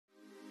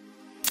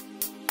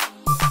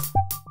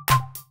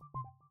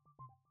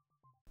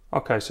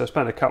Okay, so I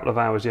spent a couple of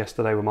hours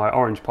yesterday with my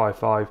Orange Pi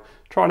 5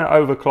 trying to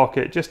overclock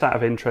it just out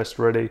of interest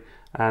really,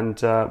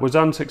 and was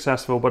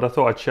unsuccessful, but I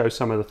thought I'd show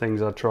some of the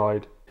things I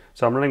tried.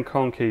 So I'm running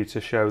conky to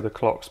show the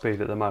clock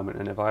speed at the moment,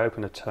 and if I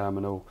open a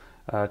terminal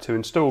to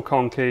install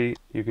conky,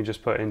 you can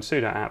just put in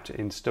sudo apt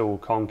install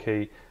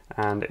conky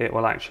and it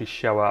will actually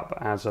show up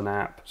as an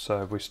app.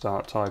 So if we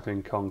start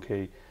typing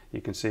conky, you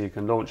can see you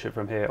can launch it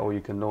from here or you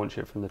can launch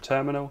it from the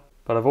terminal.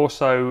 But I've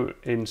also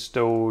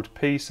installed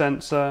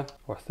psensor,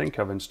 or I think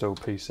I've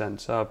installed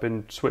psensor. I've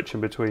been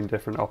switching between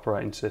different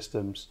operating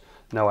systems.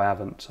 No, I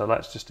haven't. So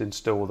let's just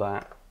install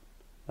that.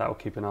 That will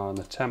keep an eye on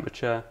the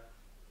temperature.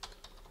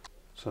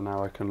 So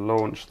now I can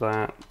launch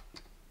that.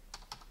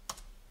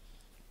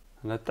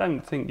 And I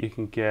don't think you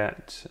can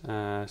get,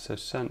 so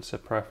sensor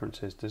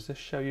preferences. Does this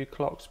show you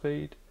clock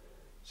speed?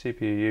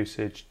 CPU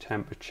usage,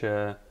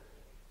 temperature,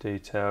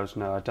 details.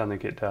 No, I don't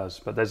think it does,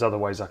 but there's other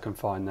ways I can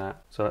find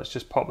that. So let's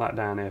just pop that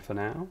down here for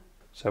now.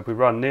 So if we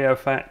run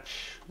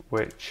neofetch,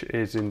 which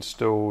is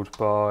installed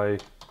by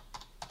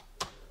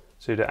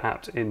sudo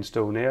apt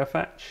install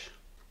neofetch.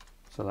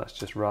 So let's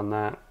just run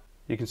that.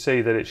 You can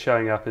see that it's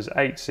showing up as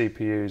 8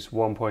 CPUs,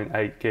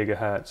 1.8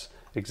 gigahertz,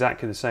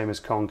 exactly the same as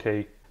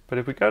conky. But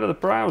if we go to the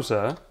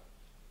browser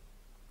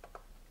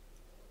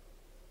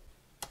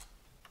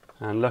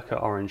and look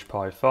at Orange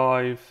Pi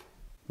 5,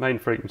 main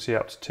frequency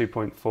up to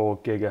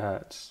 2.4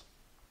 gigahertz.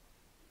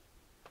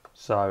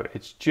 So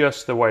it's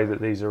just the way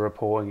that these are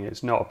reporting.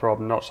 It's not a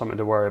problem, not something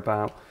to worry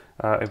about.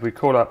 If we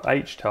call up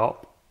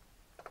htop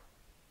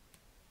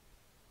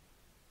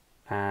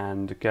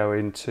and go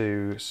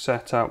into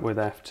setup with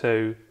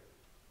F2,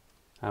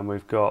 and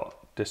we've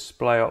got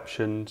display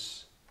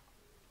options,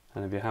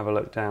 and if you have a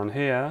look down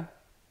here,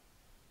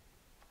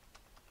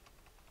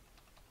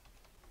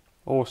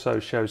 also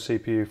show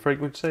CPU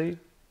frequency,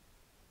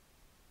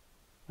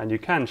 and you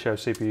can show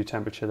CPU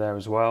temperature there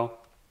as well.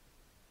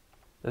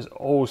 There's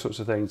all sorts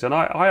of things, and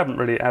I haven't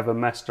really ever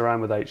messed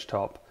around with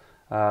htop,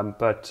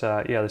 but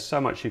yeah, there's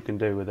so much you can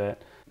do with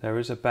it. There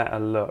is a better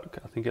look.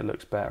 I think it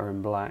looks better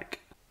in black.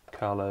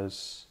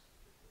 Colors,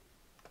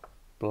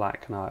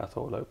 black night, I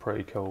thought it looked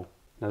pretty cool.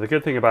 Now the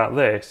good thing about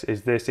this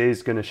is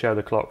going to show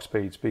the clock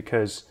speeds,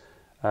 because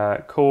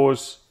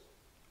cores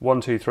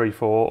 1, 2, 3,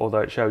 4, although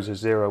it shows as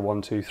 0,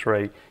 1, 2,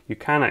 3, you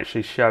can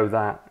actually show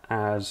that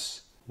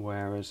as,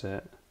 where is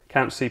it?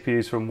 Count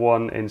CPUs from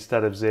 1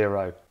 instead of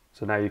 0.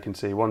 So now you can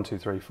see 1, 2,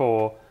 3,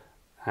 4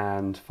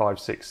 and 5,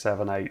 6,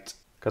 7, 8.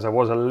 Because I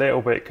was a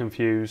little bit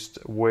confused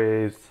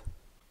with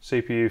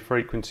CPU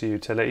frequency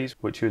utilities,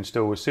 which you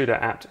install with sudo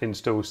apt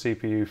install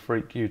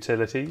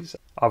cpufreq-utils.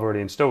 I've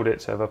already installed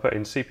it, so if I put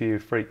in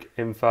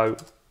cpufreq-info,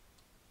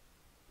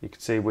 you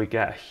can see we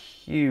get a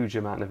huge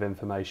amount of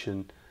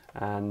information.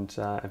 And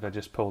if I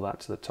just pull that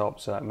to the top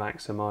so it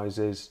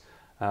maximizes,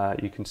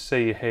 you can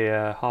see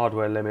here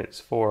hardware limits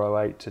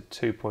 408 to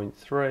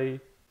 2.3,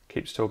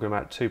 keeps talking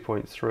about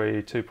 2.3,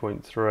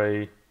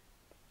 2.3,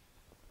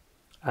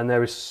 and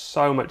there is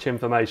so much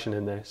information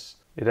in this.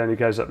 It only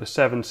goes up to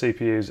 7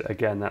 CPUs,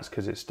 again that's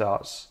because it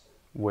starts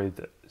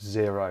with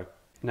 0.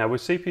 Now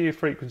with CPU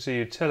frequency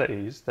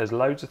utilities, there's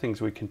loads of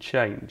things we can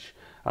change,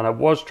 and I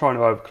was trying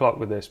to overclock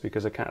with this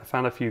because I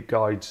found a few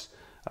guides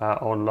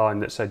online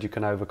that said you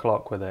can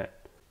overclock with it.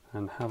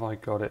 And have I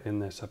got it in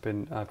this?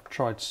 I've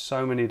tried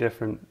so many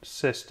different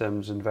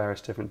systems and various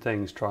different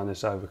things trying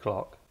this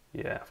overclock.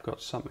 Yeah, I've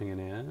got something in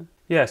here.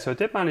 Yeah, so I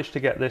did manage to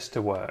get this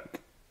to work.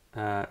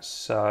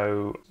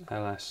 So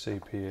ls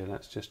CPU,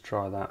 let's just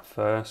try that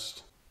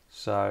first.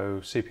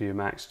 So CPU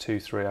max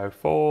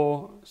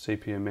 2304,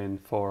 CPU min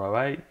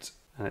 408,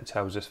 and it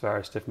tells us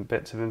various different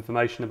bits of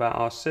information about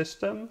our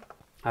system.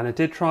 And I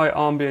did try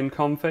Armbian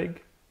config.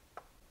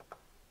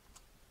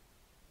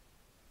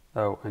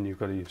 Oh, and you've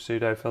got to use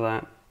sudo for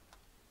that.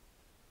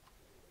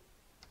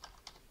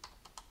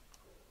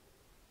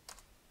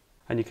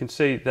 And you can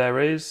see there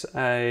is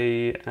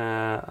a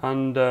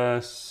under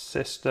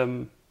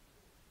system,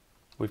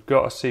 we've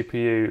got a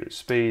CPU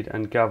speed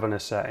and governor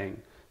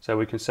setting. So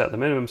we can set the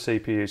minimum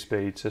CPU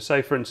speed. So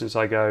say for instance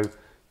I go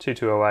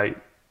 2208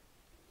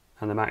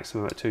 and the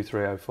maximum at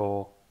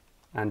 2304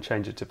 and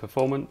change it to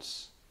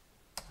performance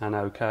and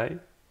OK.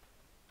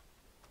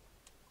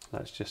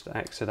 Let's just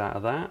exit out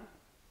of that.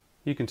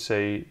 You can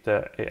see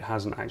that it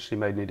hasn't actually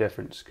made any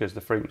difference because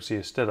the frequency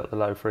is still at the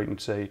low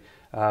frequency.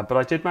 But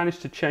I did manage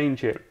to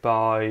change it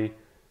by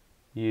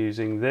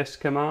using this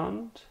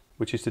command,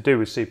 which is to do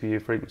with CPU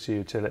frequency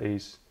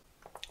utilities,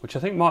 which I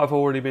think might have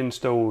already been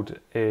installed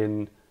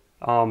in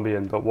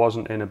Armbian but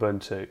wasn't in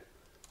Ubuntu.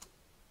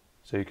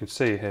 So you can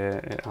see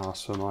here it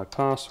asks for my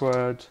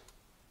password.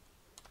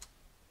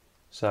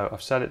 So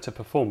I've set it to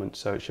performance,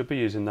 so it should be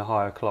using the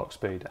higher clock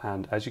speed,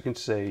 and as you can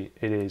see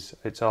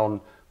it's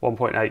on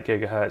 1.8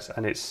 gigahertz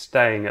and it's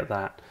staying at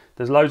that.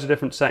 There's loads of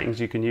different settings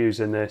you can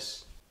use in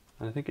this,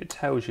 and I think it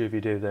tells you if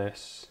you do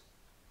this.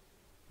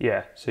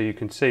 Yeah, so you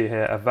can see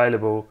here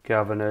available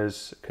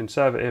governors,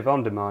 conservative,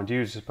 on demand,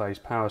 user space,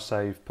 power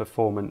save,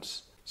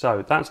 performance.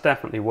 So that's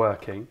definitely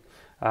working.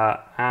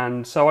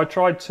 And so I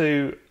tried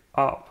to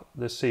up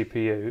the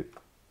CPU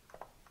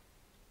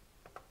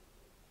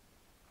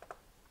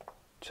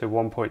to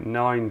 1.9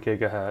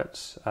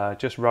 gigahertz,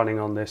 just running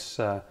on this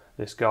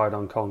this guide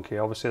on Conky.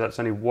 Obviously that's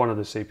only one of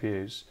the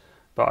CPUs,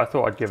 but I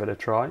thought I'd give it a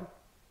try.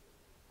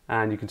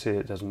 And you can see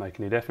it doesn't make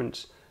any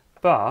difference.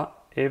 But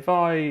if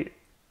I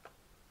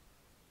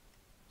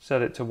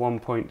set it to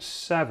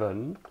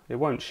 1.7, it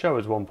won't show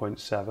as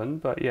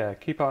 1.7, but yeah,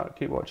 keep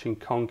watching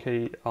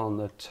Conky on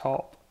the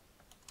top.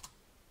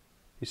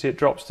 You see it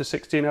drops to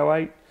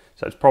 1608,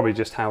 so it's probably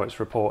just how it's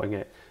reporting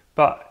it.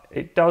 But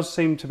it does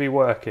seem to be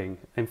working.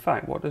 In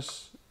fact, what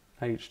does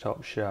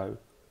HTOP show?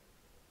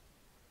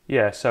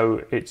 Yeah,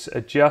 so it's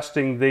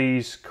adjusting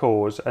these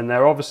cores, and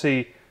they're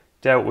obviously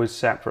dealt with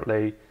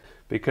separately,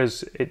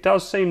 because it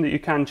does seem that you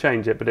can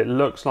change it, but it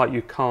looks like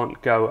you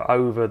can't go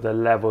over the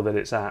level that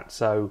it's at.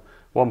 So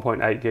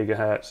 1.8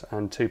 gigahertz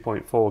and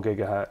 2.4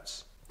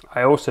 gigahertz.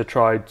 I also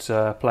tried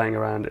playing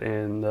around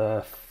in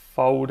the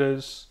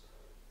folders,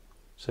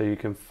 so you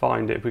can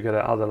find it if we go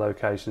to other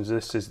locations.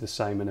 This is the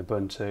same in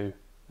Ubuntu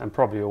and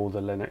probably all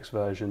the Linux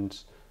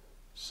versions.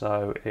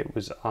 So it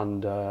was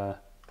under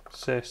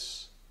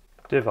sys,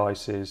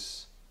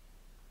 devices,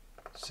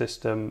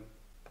 system,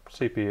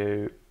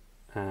 CPU,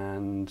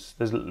 and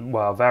there's,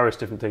 well, various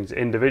different things.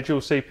 Individual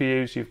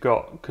CPUs you've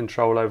got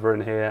control over in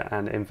here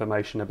and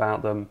information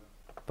about them,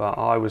 but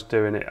I was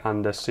doing it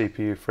under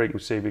CPU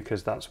frequency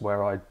because that's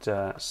where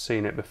I'd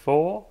seen it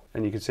before.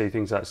 And you can see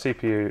things like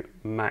CPU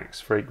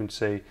max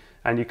frequency,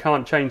 and you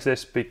can't change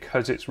this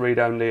because it's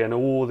read-only, and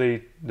all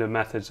the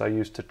methods I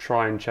used to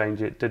try and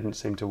change it didn't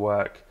seem to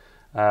work.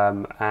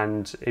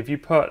 And if you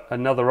put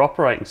another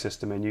operating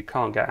system in, you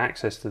can't get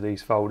access to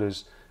these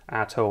folders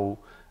at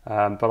all.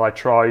 But I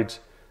tried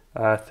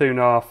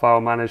Thunar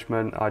file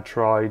management, I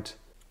tried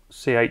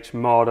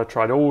chmod, I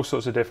tried all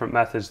sorts of different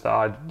methods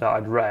that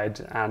I'd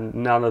read, and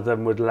none of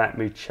them would let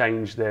me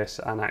change this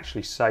and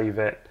actually save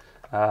it.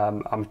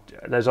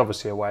 There's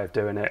obviously a way of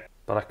doing it,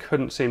 but I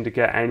couldn't seem to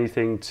get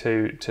anything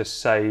to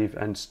save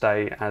and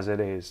stay as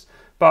it is.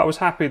 But I was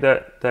happy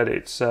that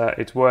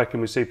it's working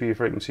with CPU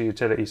frequency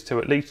utilities to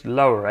at least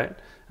lower it,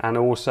 and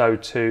also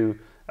to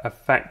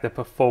affect the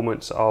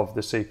performance of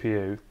the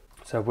CPU.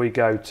 So if we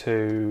go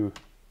to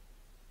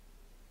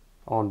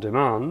on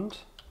demand,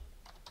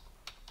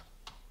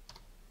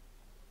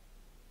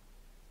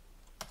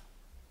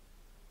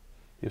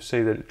 you'll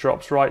see that it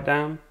drops right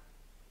down,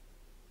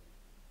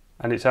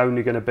 and it's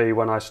only going to be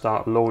when I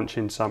start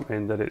launching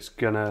something that it's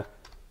going to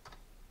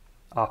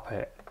up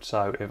it.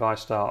 So if I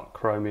start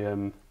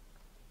Chromium,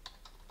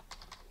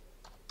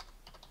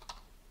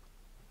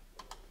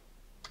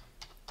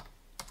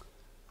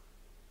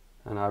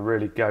 and I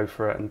really go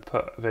for it and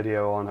put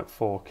video on at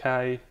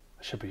 4K, I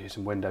should be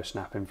using window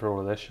snapping for all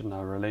of this, shouldn't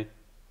I really?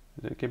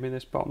 Does it give me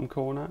this bottom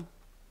corner?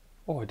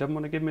 Oh, it doesn't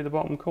want to give me the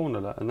bottom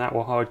corner, and that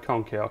will hide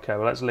Conky. Okay,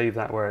 well, let's leave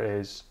that where it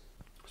is.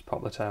 Let's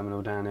pop the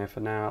terminal down here for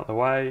now out of the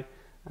way,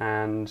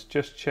 and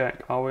just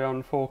check, are we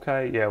on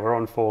 4K? Yeah, we're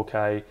on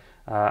 4K,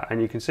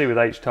 and you can see with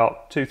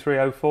HTOP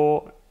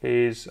 2304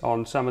 is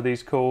on some of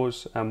these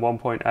cores, and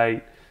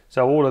 1.8,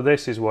 so all of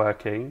this is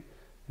working.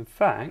 In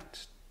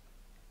fact,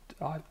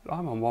 I'm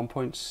on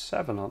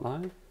 1.7, aren't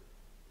I?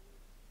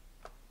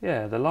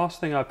 Yeah, the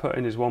last thing I put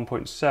in is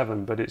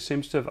 1.7, but it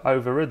seems to have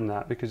overridden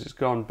that because it's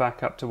gone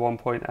back up to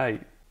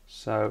 1.8.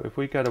 So if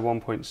we go to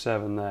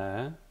 1.7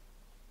 there,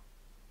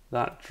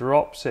 that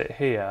drops it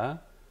here,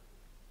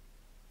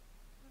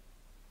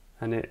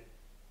 and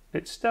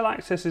it still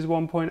accesses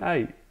 1.8,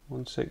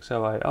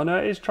 1608. Oh no,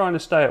 it is trying to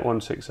stay at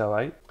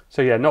 1608.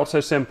 So yeah, not so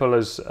simple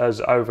as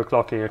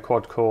overclocking a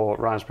quad-core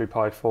Raspberry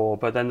Pi 4,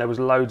 but then there was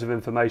loads of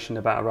information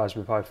about a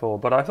Raspberry Pi 4.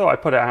 But I thought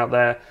I'd put it out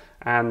there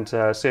and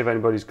see if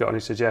anybody's got any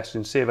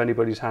suggestions, see if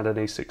anybody's had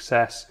any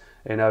success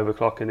in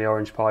overclocking the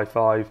Orange Pi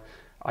 5.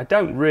 I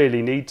don't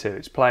really need to,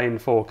 it's playing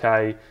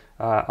 4K.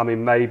 I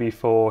mean, maybe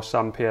for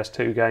some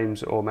PS2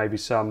 games or maybe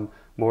some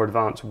more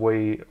advanced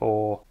Wii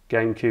or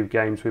GameCube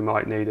games we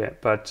might need it,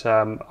 but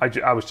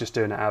I was just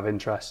doing it out of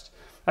interest.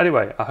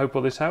 Anyway, I hope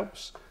all this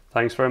helps.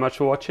 Thanks very much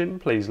for watching.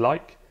 Please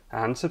like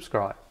and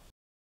subscribe.